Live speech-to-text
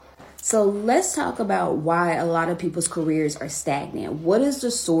So let's talk about why a lot of people's careers are stagnant. What is the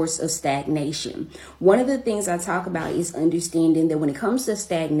source of stagnation? One of the things I talk about is understanding that when it comes to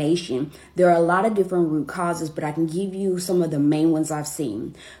stagnation, there are a lot of different root causes, but I can give you some of the main ones I've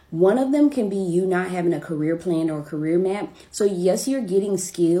seen. One of them can be you not having a career plan or a career map. So yes, you're getting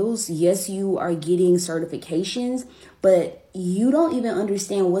skills. Yes, you are getting certifications, but you don't even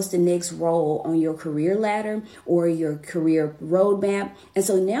understand what's the next role on your career ladder or your career roadmap. And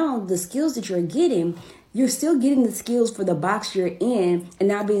so now the skills that you're still getting the skills for the box you're in and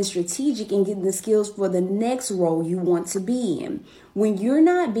not being strategic and getting the skills for the next role you want to be in. When you're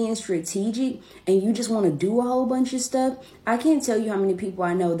not being strategic and you just want to do a whole bunch of stuff, I can't tell you how many people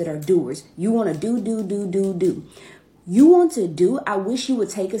I know that are doers. You want to do. You want to do. I wish you would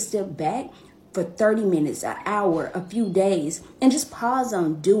take a step back for 30 minutes, an hour, a few days, and just pause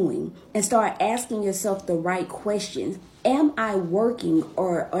on doing and start asking yourself the right questions. Am I working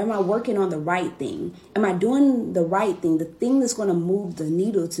or am I working on the right thing? Am I doing the right thing, the thing that's going to move the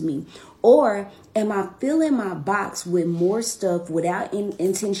needle to me? Or am I filling my box with more stuff without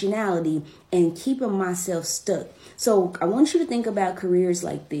intentionality and keeping myself stuck? So I want you to think about careers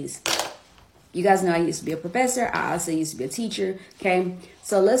like this. You guys know I used to be a professor. I also used to be a teacher. Okay.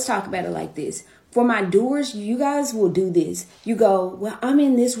 So let's talk about it like this. For my doers, you guys will do this. You go, well, I'm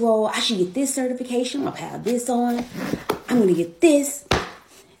in this role. I should get this certification. I'll have this on. I'm going to get this.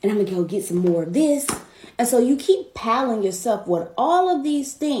 And I'm going to go get some more of this. And so you keep piling yourself with all of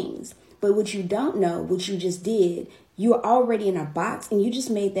these things. But what you don't know, what you just did, you're already in a box and you just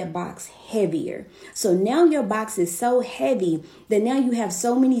made that box heavier. So now your box is so heavy that now you have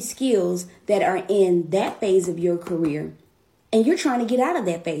so many skills that are in that phase of your career. And you're trying to get out of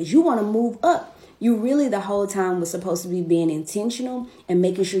that phase. You want to move up. You really the whole time was supposed to be being intentional and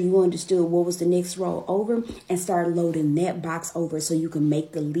making sure you understood what was the next role over and start loading that box over so you can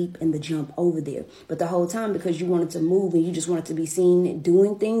make the leap and the jump over there. But the whole time, because you wanted to move and you just wanted to be seen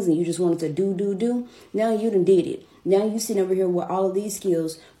doing things and you just wanted to do, now you done did it. Now you sit over here with all of these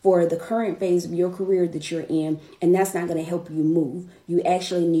skills for the current phase of your career that you're in, and that's not going to help you move. You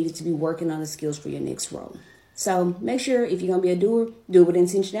actually needed to be working on the skills for your next role. So make sure if you're going to be a doer, do it with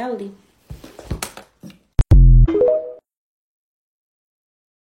intentionality.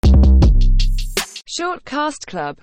 Shortcast Club.